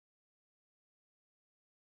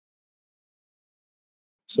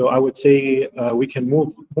So I would say we can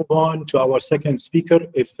move on to our second speaker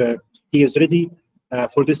if he is ready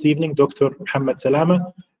for this evening, Dr. Mohammed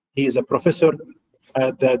Salama. He is a professor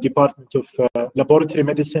at the Department of Laboratory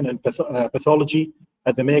Medicine and Pathology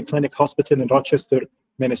at the Mayo Clinic Hospital in Rochester,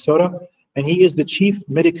 Minnesota. And he is the Chief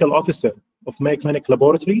Medical Officer of Mayo Clinic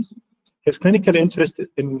Laboratories. His clinical interests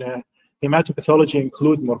in hematopathology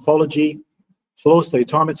include morphology, flow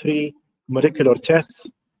cytometry, molecular tests,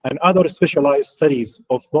 and other specialized studies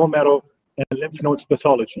of bone marrow and lymph nodes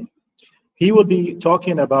pathology. He will be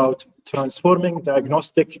talking about transforming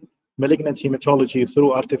diagnostic malignant hematology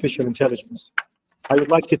through artificial intelligence. I would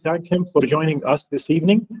like to thank him for joining us this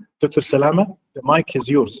evening. Dr. Salama, the mic is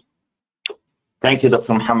yours. Thank you,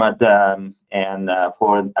 Dr. Mohammed, I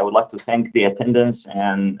would like to thank the attendants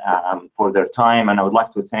and for their time, and I would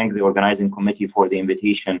like to thank the organizing committee for the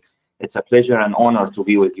invitation. It's a pleasure and honor to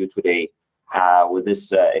be with you today with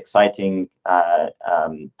this exciting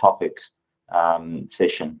topics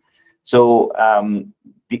session. So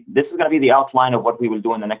this is going to be the outline of what we will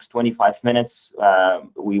do in the next 25 minutes.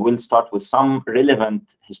 We will start with some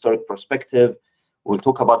relevant historic perspective. We'll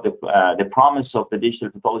talk about the promise of the digital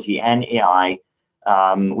pathology and AI.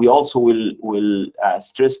 We also will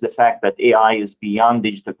stress the fact that AI is beyond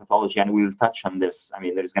digital pathology, and we will touch on this. I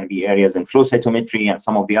mean, there's going to be areas in flow cytometry and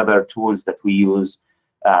some of the other tools that we use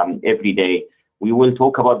every day. We will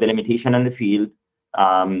talk about the limitation in the field,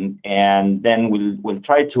 and then we'll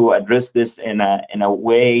try to address this in a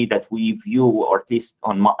way that we view, or at least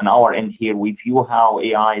on our end here, we view how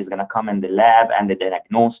AI is going to come in the lab and the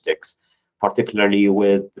diagnostics, particularly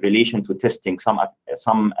with relation to testing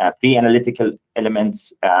some pre-analytical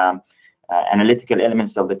elements, analytical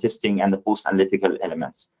elements of the testing, and the post-analytical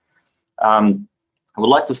elements. I would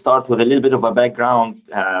like to start with a little bit of a background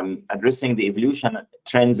addressing the evolution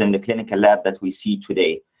trends in the clinical lab that we see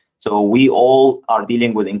today. So we all are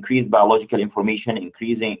dealing with increased biological information,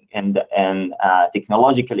 increasing and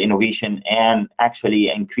technological innovation, and actually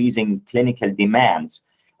increasing clinical demands.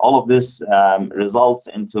 All of this results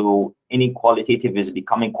into any qualitative is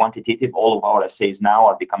becoming quantitative. All of our assays now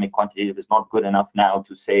are becoming quantitative. It's not good enough now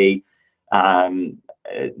to say there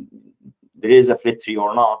is a FLT3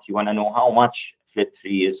 or not. You want to know how much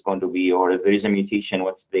FLT3 is going to be, or if there is a mutation,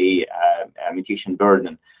 what's the mutation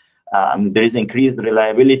burden. There is increased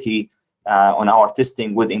reliability on our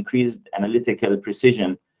testing with increased analytical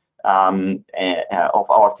precision of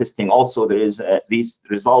our testing. Also, there is these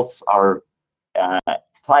results are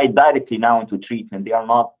tied directly now into treatment. They are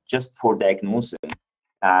not just for diagnosing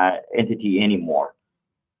entity anymore.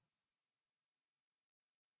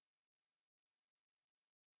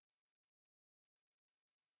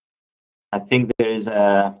 I think there is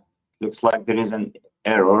looks like there is an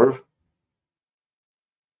error.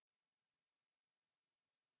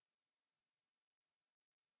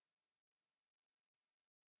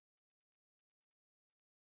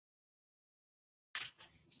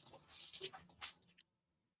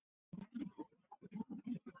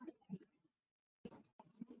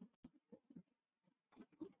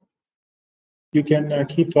 You can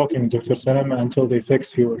keep talking, Dr. Salama, until they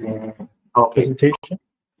fix your presentation.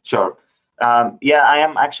 Sure. Yeah, I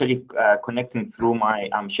am actually connecting through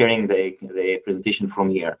I'm sharing the presentation from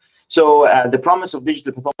here. So the promise of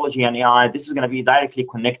digital pathology and AI, this is going to be directly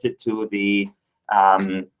connected to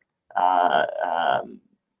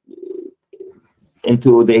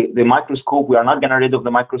into the microscope. We are not going to rid of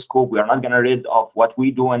the microscope. We are not going to rid of what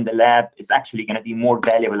we do in the lab. It's actually going to be more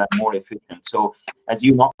valuable and more efficient. So as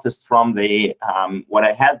you noticed from the what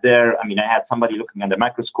I had there, I mean, I had somebody looking at the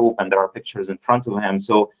microscope, and there are pictures in front of him.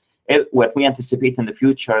 So what we anticipate in the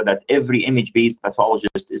future, that every image-based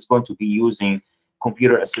pathologist is going to be using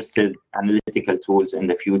computer-assisted analytical tools in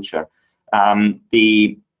the future.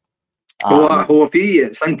 هو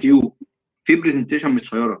في ثانك يو في برزنتيشن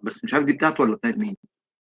متشيره، بس مش عارف دي بتاعته ولا بتاعت مين.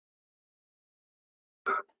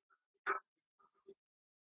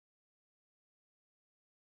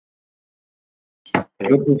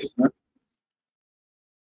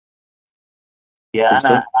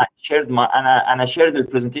 Yeah, I shared the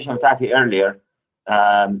presentation بتاعتي earlier,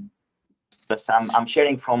 but I'm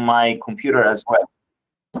sharing from my computer as well.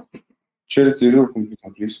 Share it to your computer,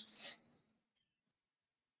 please.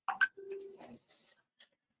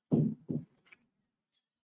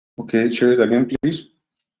 Okay, share it again, please.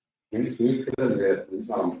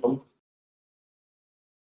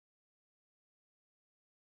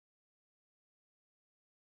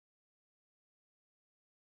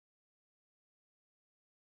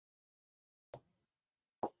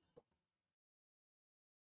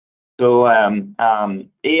 So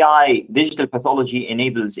AI, digital pathology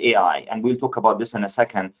enables AI, and we'll talk about this in a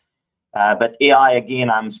second. But AI, again,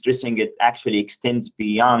 I'm stressing it actually extends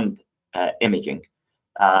beyond imaging.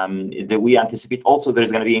 We anticipate also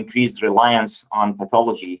there's going to be increased reliance on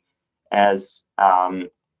pathology as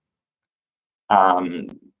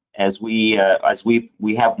we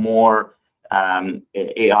have more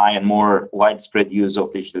AI and more widespread use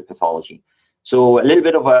of digital pathology. So a little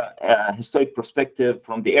bit of a historic perspective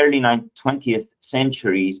from the early 20th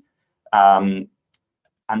century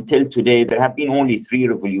until today, there have been only 3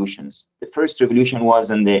 revolutions. The first revolution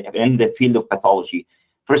was in the field of pathology.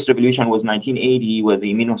 First revolution was 1980 with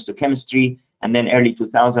the immunohistochemistry, and then early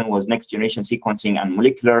 2000 was next generation sequencing and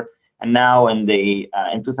molecular. And now in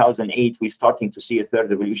 2008, we're starting to see a third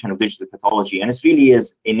revolution of digital pathology. And it really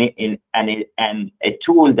is a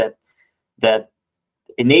tool that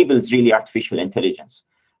enables really artificial intelligence.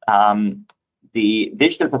 The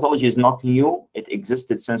digital pathology is not new. It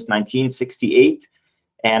existed since 1968.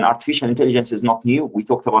 And artificial intelligence is not new. We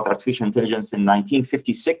talked about artificial intelligence in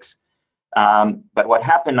 1956. But what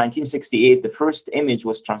happened in 1968, the first image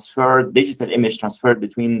was transferred, digital image transferred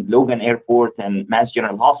between Logan Airport and Mass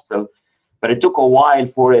General Hospital. But it took a while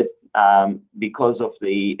for it because of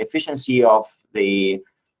the efficiency of the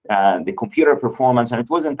computer performance. And it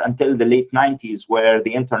wasn't until the late 90s where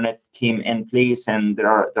the internet came in place and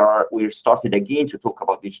we started again to talk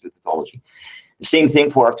about digital pathology. The same thing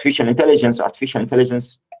for artificial intelligence. Artificial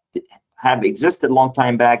intelligence have existed a long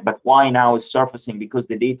time back, but why now is surfacing? Because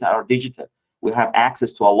the data are digital. We have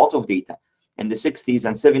access to a lot of data. In the 60s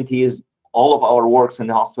and 70s, all of our works in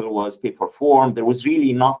the hospital was paper form. There was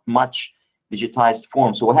really not much digitized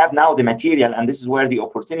form. So we have now the material, and this is where the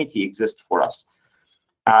opportunity exists for us.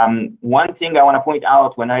 One thing I want to point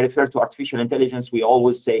out when I refer to artificial intelligence, we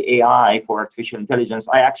always say AI for artificial intelligence.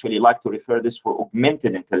 I actually like to refer this for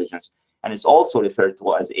augmented intelligence, and it's also referred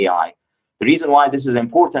to as AI. The reason why this is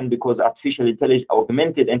important because artificial intelligence,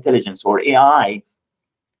 augmented intelligence or AI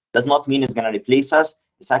does not mean it's going to replace us.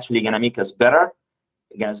 It's actually going to make us better.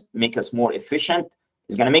 It's going to make us more efficient.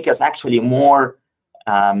 It's going to make us actually more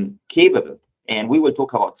capable. And we will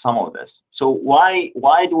talk about some of this. So why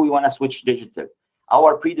do we want to switch digital?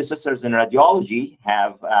 Our predecessors in radiology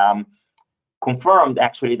have confirmed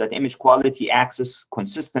actually that image quality, access,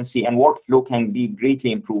 consistency, and workflow can be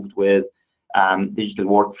greatly improved with digital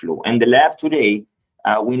workflow. In the lab today,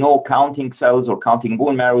 we know counting cells or counting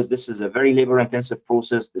bone marrows, this is a very labor-intensive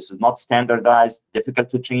process. This is not standardized, difficult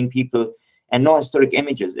to train people, and no historic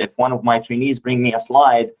images. If one of my trainees bring me a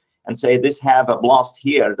slide and say, this have a blast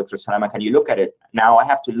here, Dr. Salama, can you look at it? Now I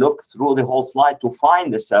have to look through the whole slide to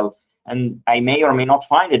find the cell, and I may or may not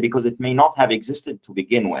find it because it may not have existed to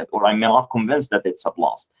begin with, or I'm not convinced that it's a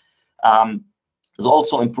blast. There's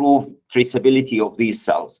also improved traceability of these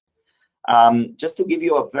cells. Just to give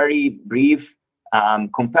you a very brief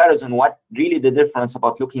comparison, what really the difference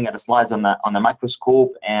about looking at a slide on a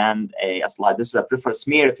microscope and a slide. This is a peripheral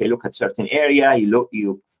smear. If you look at certain area,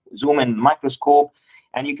 you zoom in the microscope,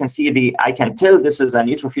 and you can see I can tell this is a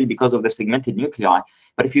neutrophil because of the segmented nuclei.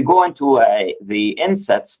 But if you go into the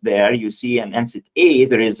insets there, you see an inset A,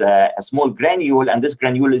 there is a small granule, and this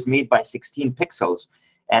granule is made by 16 pixels.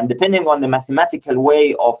 And depending on the mathematical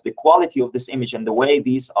way of the quality of this image and the way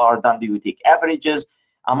these are done, do you take averages?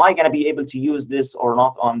 Am I going to be able to use this or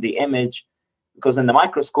not on the image? Because in the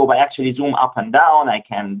microscope, I actually zoom up and down. I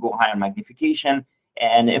can go higher magnification.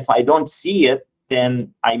 And if I don't see it,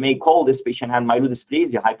 then I may call this patient had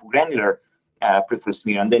myelodysplasia, hypogranular peripheral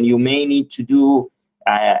smear. And then you may need to do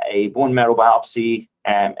a bone marrow biopsy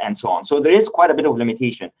and so on. So there is quite a bit of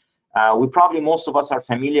limitation. Most of us are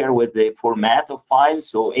familiar with the format of files.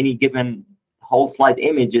 So any given whole slide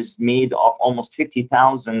image is made of almost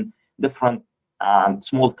 50,000 different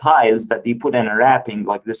small tiles that they put in a wrapping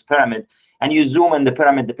like this pyramid. And you zoom in the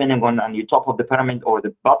pyramid depending on the top of the pyramid or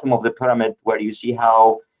the bottom of the pyramid where you see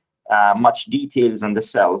how much details on the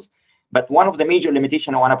cells. But one of the major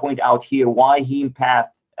limitations I want to point out here, why heme path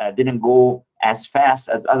didn't go as fast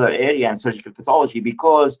as other area in surgical pathology,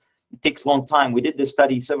 because it takes a long time. We did this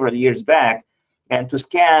study several years back, and to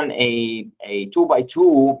scan a 2 by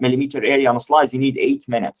 2 millimeter area on a slide, you need 8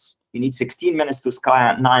 minutes. You need 16 minutes to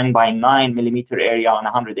scan 9 by 9 millimeter area on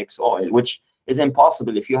 100x oil, which is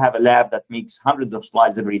impossible. If you have a lab that makes hundreds of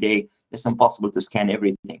slides every day, it's impossible to scan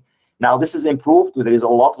everything. Now, this is improved. There is a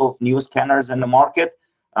lot of new scanners in the market.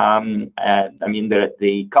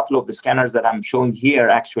 The couple of the scanners that I'm showing here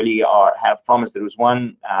actually have promised. There was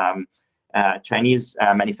one Chinese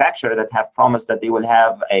manufacturer that have promised that they will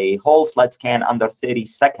have a whole slide scan under 30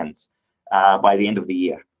 seconds by the end of the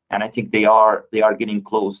year. And I think they are getting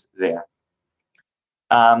close there.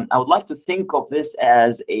 I would like to think of this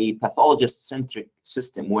as a pathologist-centric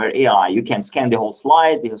system where AI, you can scan the whole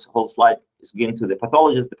slide is given to the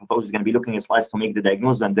pathologist is going to be looking at slides to make the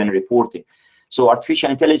diagnosis and then reporting. So artificial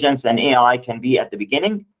intelligence and AI can be at the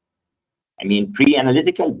beginning, I mean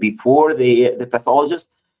pre-analytical, before the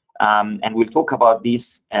pathologist, and we'll talk about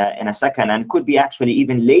these in a second, and could be actually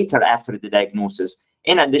even later after the diagnosis,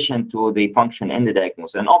 in addition to the function in the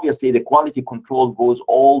diagnosis. And obviously the quality control goes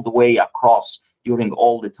all the way across during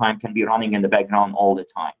all the time, can be running in the background all the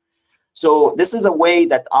time. So this is a way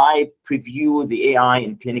that I preview the AI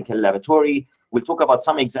in clinical laboratory. We'll talk about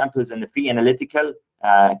some examples in the pre-analytical,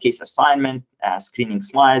 case assignment, screening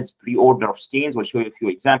slides, pre-order of stains. We'll show you a few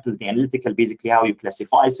examples. The analytical, basically how you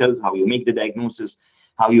classify cells, how you make the diagnosis,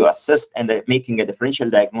 how you assist and making a differential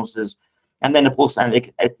diagnosis. And then the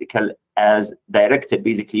post-analytical as directed,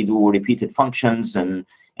 basically do repeated functions and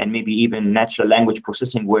maybe even natural language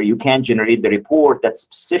processing, where you can generate the report that's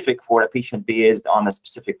specific for a patient based on a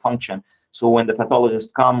specific function. So when the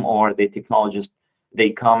pathologist come or the technologist, they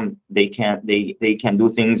come, they can do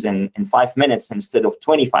things in 5 minutes instead of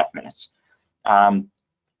 25 minutes. And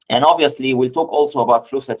obviously, we'll talk also about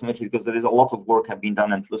flow cytometry, because there is a lot of work have been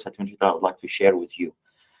done in flow cytometry that I would like to share with you.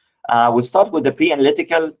 We'll start with the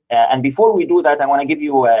pre-analytical. And before we do that, I want to give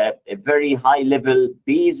you a very high-level,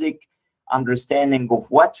 basic understanding of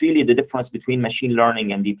what really the difference between machine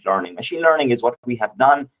learning and deep learning. Machine learning is what we have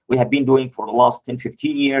done. We have been doing for the last 10,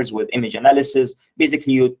 15 years with image analysis.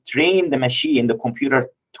 Basically, you train the machine, the computer,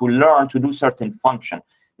 to learn to do certain function,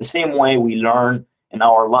 the same way we learn in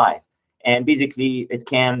our life. And basically,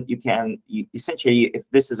 you essentially, if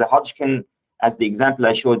this is a Hodgkin, as the example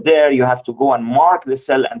I showed there, you have to go and mark the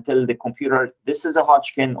cell and tell the computer, this is a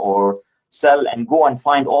Hodgkin or cell, and go and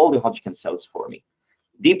find all the Hodgkin cells for me.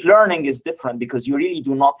 Deep learning is different because you really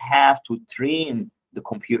do not have to train the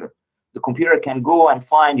computer. The computer can go and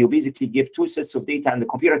find, you basically give 2 sets of data, and the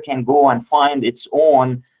computer can go and find its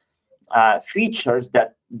own features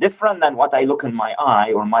that different than what I look in my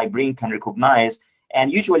eye or my brain can recognize.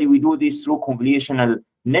 And usually we do this through convolutional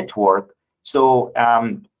network. So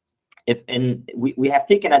we have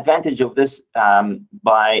taken advantage of this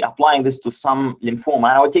by applying this to some lymphoma.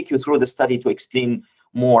 And I will take you through the study to explain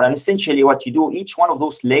more. And essentially what you do, each one of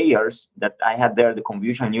those layers that I had there, the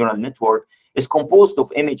convolutional neural network, is composed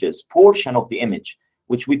of images, portion of the image,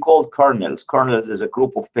 which we call kernels. Kernels is a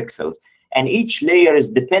group of pixels. And each layer is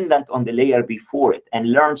dependent on the layer before it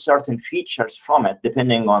and learn certain features from it,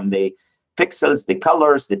 depending on the pixels, the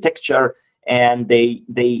colors, the texture, and they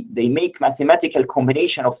make mathematical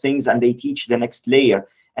combination of things, and they teach the next layer.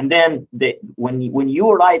 And then when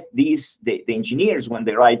you write these, the engineers, when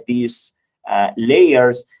they write these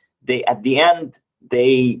layers, at the end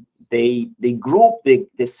they group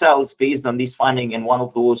the cells based on these findings in one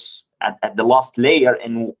of those at the last layer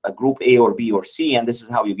in a group A or B or C, and this is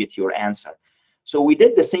how you get your answer. So we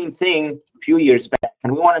did the same thing a few years back,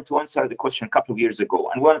 and we wanted to answer the question a couple of years ago,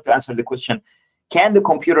 and we wanted to answer the question, can the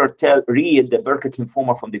computer read the Burkitt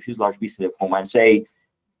lymphoma from diffuse large B-cell lymphoma and say,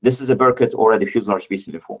 this is a Burkitt or a diffuse large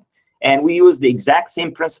B-cell lymphoma? And we use the exact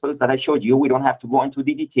same principles that I showed you. We don't have to go into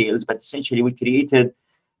the details, but essentially we created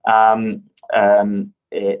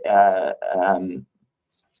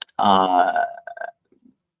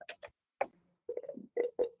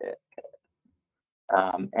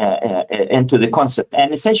into the concept.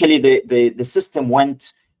 And essentially the system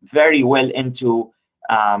went very well into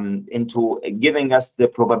giving us the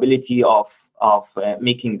probability of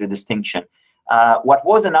making the distinction. What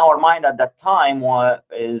was in our mind at that time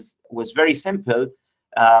was very simple,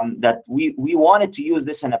 that we wanted to use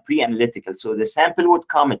this in a pre-analytical. So the sample would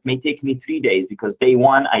come, it may take me 3 days, because day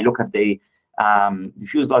 1, I look at the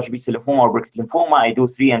diffuse large B-cell lymphoma or Burkitt lymphoma, I do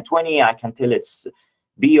 3 and 20, I can tell it's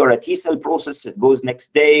B or a T-cell process. It goes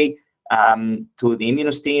next day to the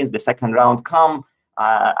immunostains, the second round come,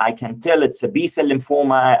 I can tell it's a B-cell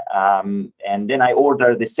lymphoma, and then I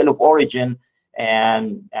order the cell of origin,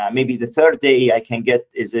 and maybe the 3rd day I can get,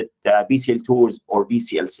 is it BCL2 or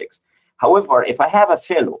BCL6. However, if I have a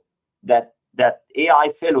fellow, that AI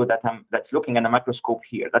fellow that's looking at a microscope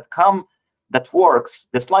here, that works,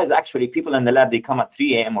 the slides actually, people in the lab, they come at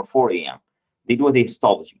 3 a.m. or 4 a.m. They do the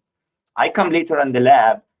histology. I come later in the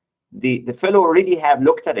lab, the fellow already have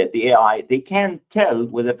looked at it, the AI, they can tell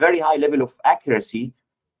with a very high level of accuracy,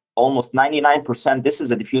 almost 99%, this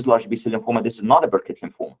is a diffuse large B-cell lymphoma, this is not a Burkitt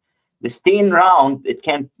lymphoma. The stain round, it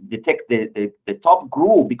can detect the top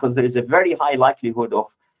group, because there is a very high likelihood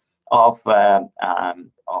of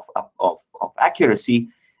accuracy.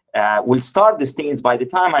 We'll start the stains. By the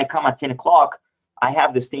time I come at 10 o'clock, I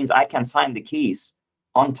have the stains. I can sign the case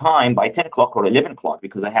on time by 10 o'clock or 11 o'clock,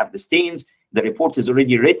 because I have the stains, the report is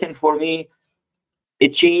already written for me, it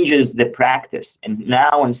changes the practice. And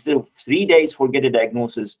now instead of 3 days for get a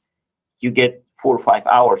diagnosis, you get 4 or 5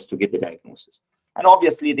 hours to get the diagnosis. And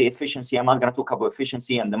obviously the efficiency, I'm not going to talk about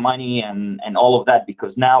efficiency and the money and all of that,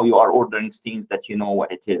 because now you are ordering things that you know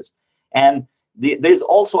what it is. And there's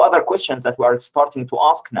also other questions that we are starting to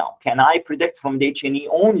ask now. Can I predict from the H&E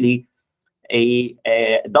only a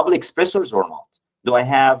double expressors or not? Do I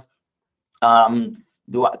have,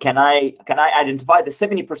 can I identify the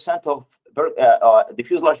 70% of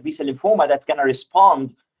diffuse large B-cell lymphoma that's going to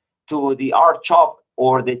respond to the R-CHOP,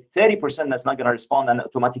 or the 30% that's not going to respond, and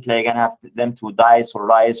automatically I'm going to have them to DICE or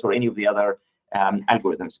RICE or any of the other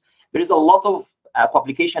algorithms. There is a lot of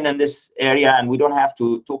publication in this area, and we don't have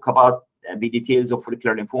to talk about the details of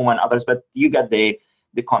follicular lymphoma and others, but you get the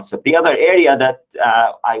concept. The other area that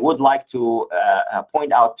I would like to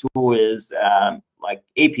point out too is like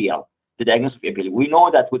APL, the diagnosis of APL. We know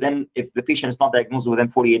that if the patient is not diagnosed within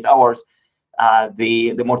 48 hours,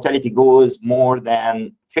 the mortality goes more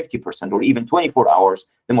than 50%, or even 24 hours,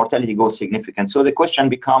 the mortality goes significant. So the question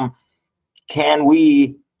becomes, can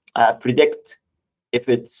we predict if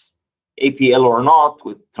it's APL or not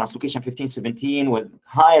with translocation 1517 with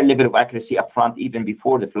higher level of accuracy upfront, even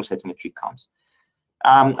before the flow cytometry comes?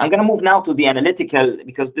 I'm going to move now to the analytical,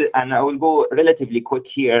 because and I will go relatively quick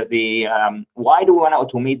here. Why do we want to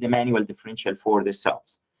automate the manual differential for the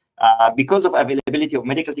cells? Because of availability of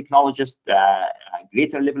medical technologists,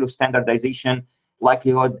 greater level of standardization,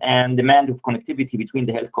 likelihood, and demand of connectivity between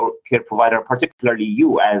the healthcare provider, particularly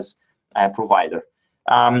you as a provider.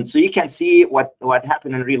 So you can see what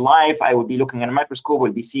happened in real life. I would be looking at a microscope,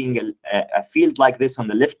 we'll be seeing a field like this on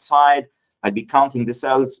the left side. I'd be counting the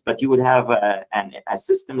cells, but you would have a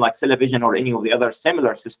system like CellaVision or any of the other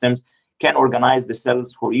similar systems can organize the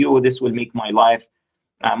cells for you. This will make my life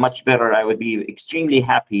much better. I would be extremely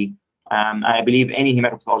happy. I believe any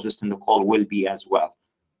hematologist in the call will be as well.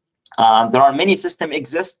 There are many systems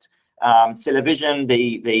exist. CellaVision,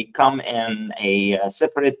 they come in a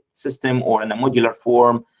separate system or in a modular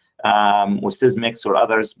form with Sysmex or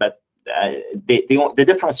others, but the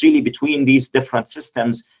difference really between these different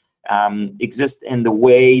systems exist in the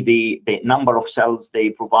way the number of cells they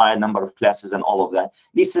provide, number of classes, and all of that.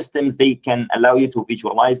 These systems, they can allow you to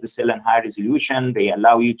visualize the cell in high resolution. They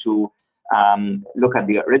allow you to look at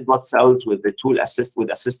the red blood cells with the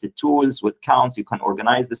assisted tools, with counts. You can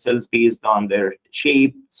organize the cells based on their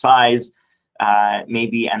shape, size,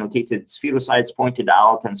 maybe annotated spherocytes pointed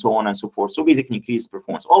out, and so on and so forth. So basically increase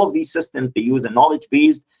performance. All of these systems, they use a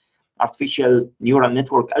knowledge-based artificial neural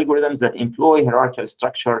network algorithms that employ hierarchical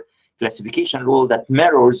structure classification rule that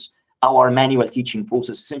mirrors our manual teaching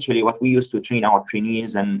process, essentially what we use to train our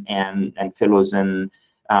trainees and fellows. And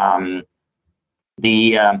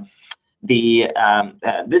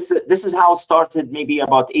this is how it started. Maybe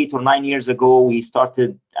about 8 or 9 years ago, we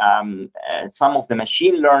started some of the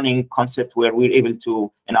machine learning concept where we're able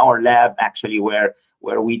to, in our lab actually, where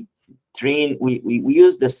we train, we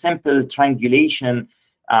use the simple triangulation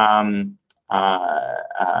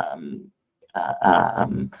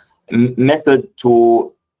method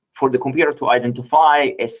for the computer to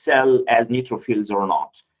identify a cell as neutrophils or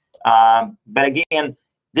not. But again,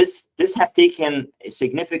 this have taken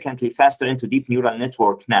significantly faster into deep neural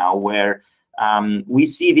network now, where we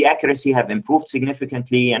see the accuracy have improved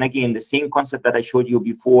significantly. And again, the same concept that I showed you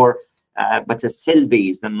before, but it's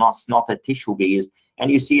cell-based and not a tissue-based. And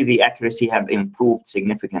you see the accuracy have improved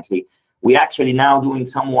significantly. We actually now doing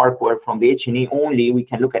some work where from the H&E only, we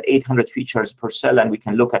can look at 800 features per cell, and we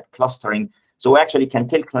can look at clustering. So we actually can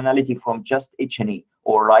tell clonality from just H&E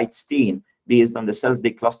or right stain based on the cells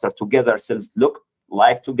they cluster together, cells look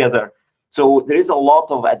like together. So there is a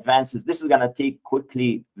lot of advances. This is going to take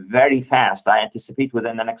quickly, very fast. I anticipate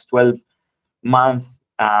within the next 12 months,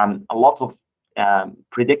 a lot of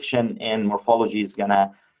prediction in morphology is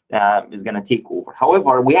gonna take over.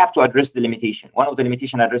 However, we have to address the limitation. One of the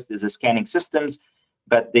limitations addressed is the scanning systems,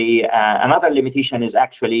 but another limitation is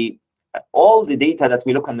actually all the data that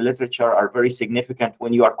we look in the literature are very significant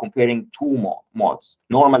when you are comparing two modes,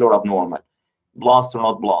 normal or abnormal, blast or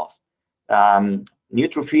not blast,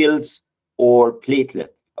 neutrophils or platelet,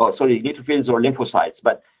 neutrophils or lymphocytes.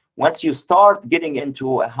 But once you start getting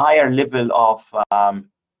into a higher level of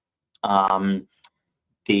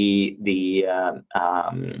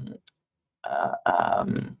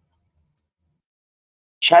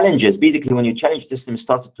challenges, basically when you challenge system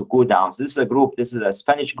started to go down. So this is a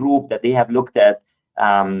Spanish group that they have looked at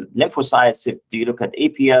lymphocytes. If you look at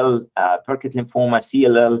APL, Burkitt lymphoma,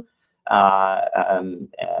 CLL,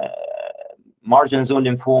 margin zone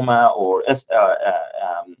lymphoma, or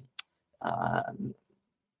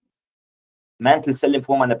mantle cell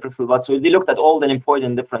lymphoma in the peripheral blood. So they looked at all the lymphoid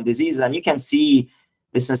in different diseases, and you can see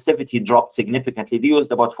the sensitivity dropped significantly. They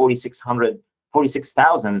used about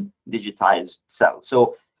 46,000 digitized cells.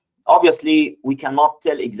 So obviously, we cannot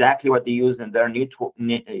tell exactly what they use in their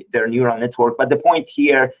neural network. But the point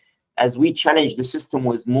here, as we challenge the system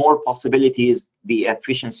with more possibilities, the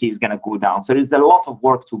efficiency is going to go down. So there's a lot of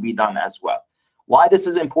work to be done as well. Why this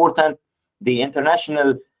is important? The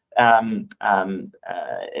International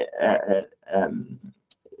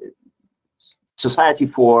Society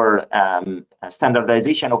for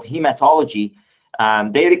Standardization of Hematology,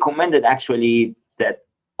 they recommended actually that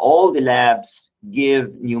all the labs give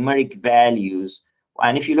numeric values.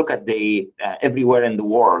 And if you look at the everywhere in the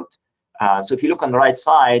world, so if you look on the right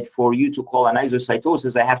side, for you to call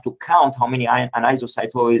anisocytosis, I have to count how many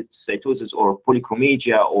anisocytosis or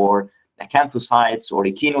polychromasia or acanthocytes or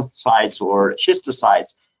echinocytes or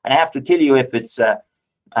schistocytes, and I have to tell you if it's 2+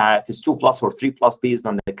 or 3+ based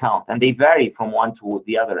on the count, and they vary from one to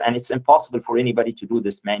the other, and it's impossible for anybody to do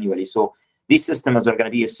this manually. So these systems are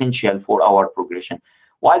going to be essential for our progression.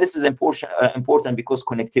 Why this is important? Because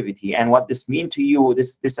connectivity, and what this means to you,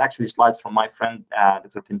 this actually slides from my friend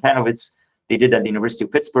Dr. Pintanovitz. They did at the University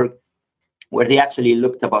of Pittsburgh, where they actually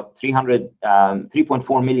looked about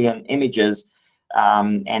 3.4 million images,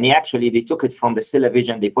 and they took it from the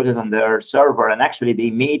Vision, they put it on their server, and actually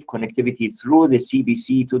they made connectivity through the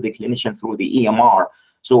CBC to the clinician through the EMR.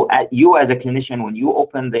 So you as a clinician, when you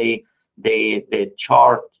open the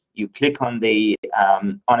chart, you click on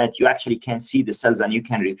it, you actually can see the cells and you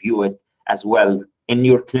can review it as well in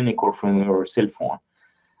your clinic or from your cell phone.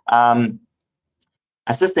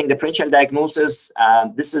 Assisting differential diagnosis,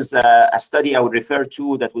 this is a study I would refer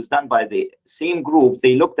to that was done by the same group.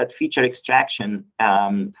 They looked at feature extraction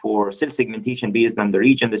for cell segmentation based on the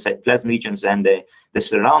region, the cytoplasm regions, and the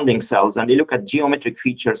surrounding cells. And they look at geometric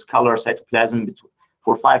features, color, cytoplasm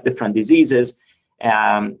for 5 different diseases,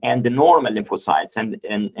 and the normal lymphocytes,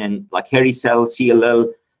 and like hairy cells,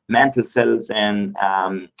 CLL, mantle cells, and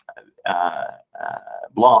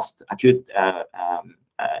blast, acute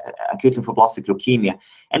lymphoblastic leukemia.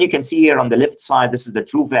 And you can see here on the left side, this is the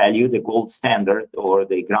true value, the gold standard or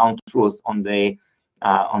the ground truth on the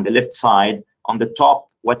left side. On the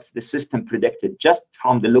top, what's the system predicted just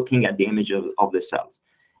from the looking at the image of the cells.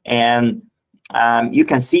 And you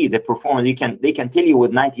can see the performance. They can tell you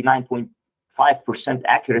with 99.5%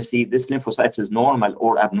 accuracy this lymphocytes is normal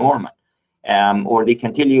or abnormal. Or they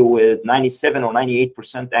can tell you with 97 or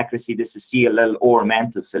 98% accuracy this is CLL or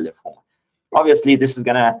mantle cell lymphoma. Obviously, this is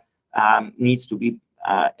gonna needs to be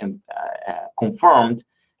confirmed,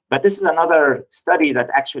 but this is another study that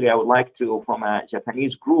actually I would like to, from a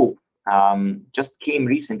Japanese group, just came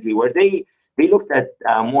recently, where they looked at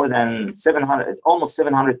more than 700, almost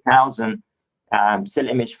 700,000 cell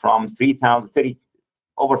image from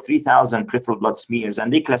over 3,000 peripheral blood smears,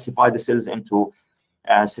 and they classified the cells into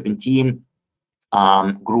 17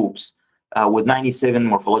 groups. With 97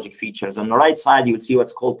 morphologic features. On the right side, you will see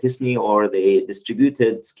what's called TISNE, or the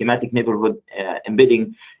distributed schematic neighborhood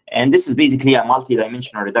embedding. And this is basically a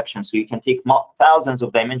multi-dimensional reduction. So you can take thousands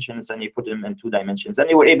of dimensions and you put them in 2 dimensions. And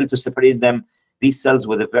they were able to separate them, these cells,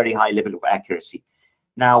 with a very high level of accuracy.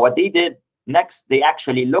 Now, what they did next, they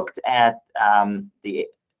actually looked at the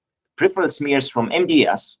peripheral smears from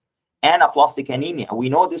MDS and aplastic anemia. We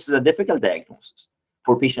know this is a difficult diagnosis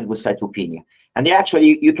for patients with cytopenia. And they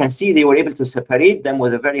actually, you can see they were able to separate them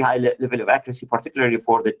with a very high level of accuracy, particularly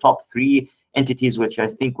for the top 3 entities, which I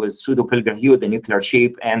think was pseudopilgrahue, the nuclear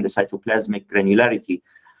shape, and the cytoplasmic granularity.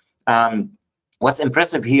 What's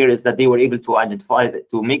impressive here is that they were able to identify,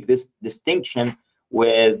 to make this distinction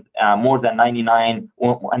with more than 99,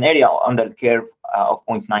 an area under the curve of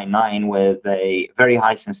 0.99 with a very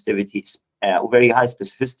high sensitivity, very high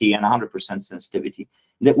specificity, and 100% sensitivity.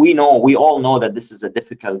 That we all know that this is a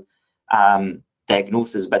difficult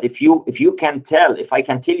diagnosis, but if I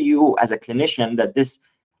can tell you as a clinician that this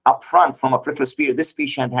upfront from a peripheral smear, this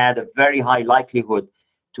patient had a very high likelihood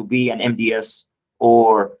to be an MDS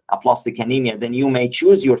or aplastic anemia, then you may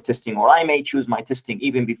choose your testing, or I may choose my testing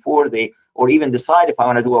even before or even decide if I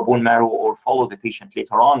want to do a bone marrow or follow the patient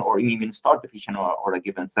later on, or even start the patient or a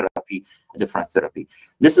given therapy, a different therapy.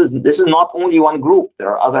 This is not only one group. There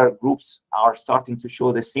are other groups are starting to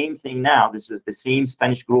show the same thing now. This is the same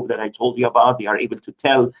Spanish group that I told you about. They are able to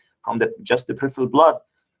tell from just the peripheral blood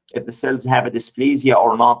if the cells have a dysplasia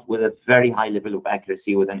or not, with a very high level of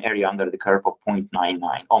accuracy, with an area under the curve of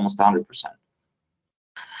 0.99, almost 100%.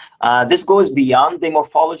 This goes beyond the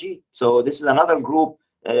morphology. So this is another group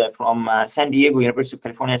from San Diego, University of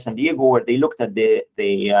California, San Diego, where they looked at the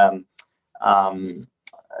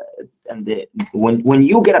when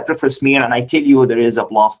you get a peripheral smear and I tell you there is a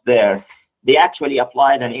blast there, they actually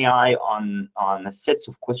applied an AI on a sets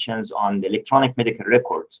of questions on the electronic medical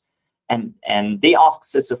records, and they asked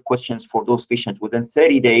sets of questions for those patients within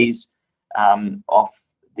 30 days of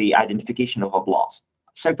the identification of a blast.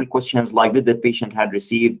 Simple questions like, did the patient had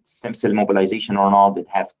received stem cell mobilization or not? Did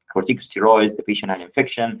have corticosteroids? The patient had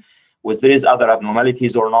infection? Was there is other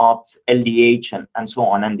abnormalities or not? LDH and so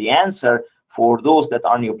on. And the answer for those that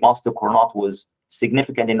are neoplastic or not was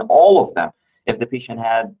significant in all of them if the patient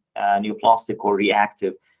had neoplastic or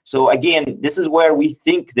reactive. So again, this is where we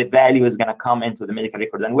think the value is going to come into the medical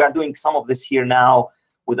record. And we are doing some of this here now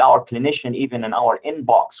with our clinician, even in our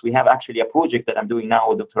inbox. We have actually a project that I'm doing now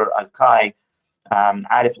with Dr. Al-Kai,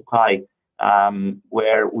 Arif Al-Kai,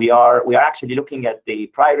 where we are actually looking at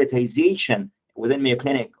the prioritization within Mayo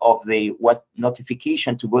Clinic of what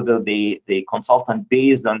notification to go to the consultant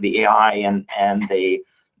based on the AI and the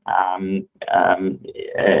and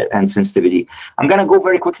sensitivity. I'm going to go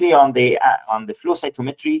very quickly on the flow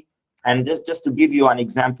cytometry, and just to give you an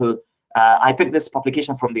example, I picked this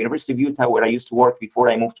publication from the University of Utah, where I used to work before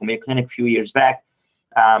I moved to Mayo Clinic a few years back,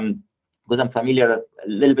 because I'm familiar a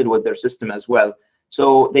little bit with their system as well.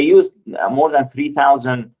 So they used more than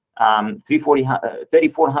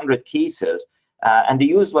 3,400 cases, and they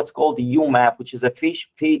used what's called the UMAP, which is a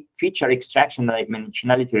feature extraction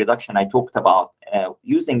dimensionality reduction I talked about,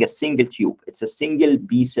 using a single tube. It's a single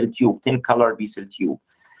B cell tube, 10-color B cell tube.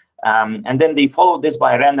 And then they followed this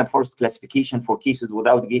by a random forest classification for cases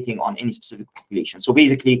without gating on any specific population. So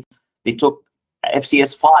basically, they took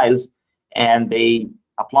FCS files and they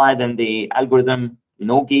applied in the algorithm,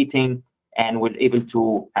 no gating, and were able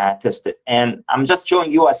to test it. And I'm just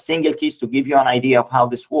showing you a single case to give you an idea of how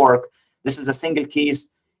this works. This is a single case,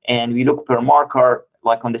 and we look per marker,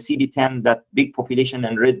 like on the CD10, that big population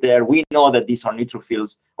in red there. We know that these are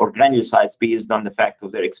neutrophils or granulocytes based on the fact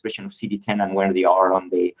of their expression of CD10 and where they are on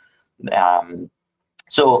the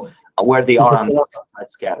where they are on the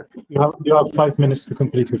scatter. You have 5 minutes to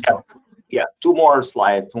complete your talk. Yeah, two more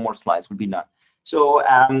slides will be done. So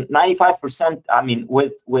 95%, I mean,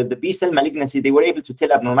 with the B cell malignancy, they were able to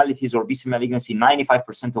tell abnormalities or B cell malignancy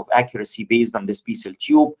 95% of accuracy based on this B cell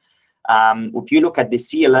tube. If you look at the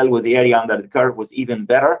CLL with the area under the curve was even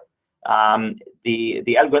better.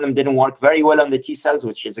 The algorithm didn't work very well on the T cells,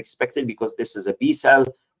 which is expected because this is a B cell.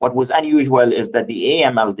 What was unusual is that the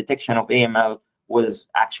AML, detection of AML, was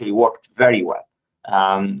actually worked very well,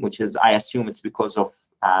 which is, I assume it's because of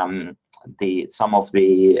some of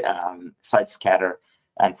the side scatter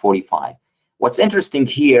and 45. What's interesting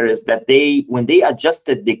here is that when they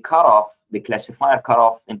adjusted the cutoff, the classifier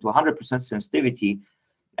cutoff into 100% sensitivity,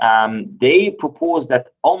 they proposed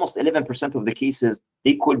that almost 11% of the cases,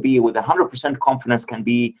 they could be with 100% confidence can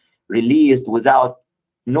be released without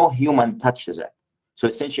no human touches it. So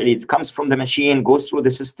essentially it comes from the machine, goes through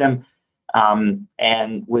the system,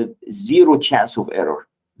 and with zero chance of error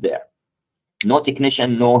there. No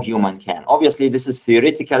technician, no human can. Obviously, this is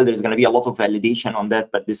theoretical. There's going to be a lot of validation on that,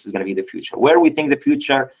 but this is going to be the future. Where we think the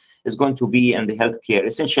future is going to be in the healthcare.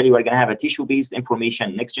 Essentially, we're going to have a tissue-based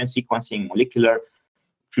information, next-gen sequencing, molecular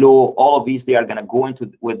flow. All of these, they are going to go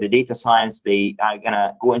into, with the data science, they are going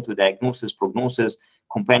to go into diagnosis, prognosis,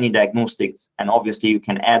 companion diagnostics, and obviously, you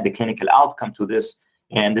can add the clinical outcome to this,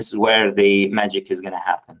 and this is where the magic is going to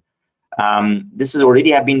happen. This has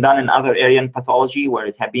already have been done in other areas in pathology where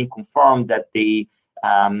it has been confirmed that the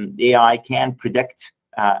AI can predict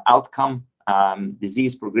outcome,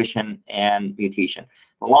 disease progression, and mutation.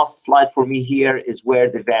 The last slide for me here is where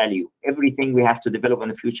the value. Everything we have to develop in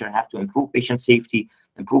the future have to improve patient safety,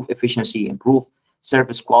 improve efficiency, improve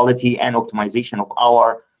service quality, and optimization of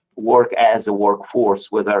our work as a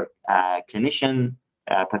workforce, whether clinician,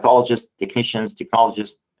 pathologists, technicians,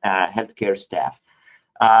 technologists, healthcare staff.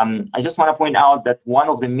 I just want to point out that one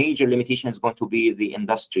of the major limitations is going to be the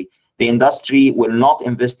industry. The industry will not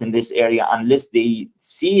invest in this area unless they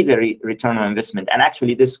see the return on investment. And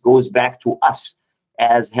actually, this goes back to us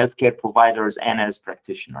as healthcare providers and as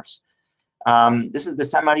practitioners. This is the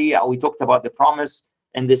summary. We talked about the promise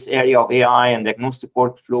in this area of AI and diagnostic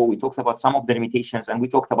workflow. We talked about some of the limitations, and we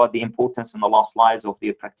talked about the importance in the last slides of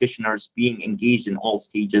the practitioners being engaged in all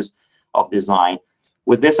stages of design.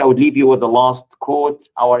 With this, I would leave you with the last quote.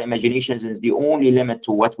 Our imagination is the only limit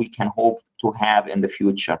to what we can hope to have in the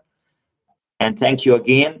future. And thank you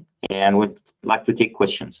again, and would like to take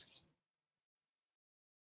questions.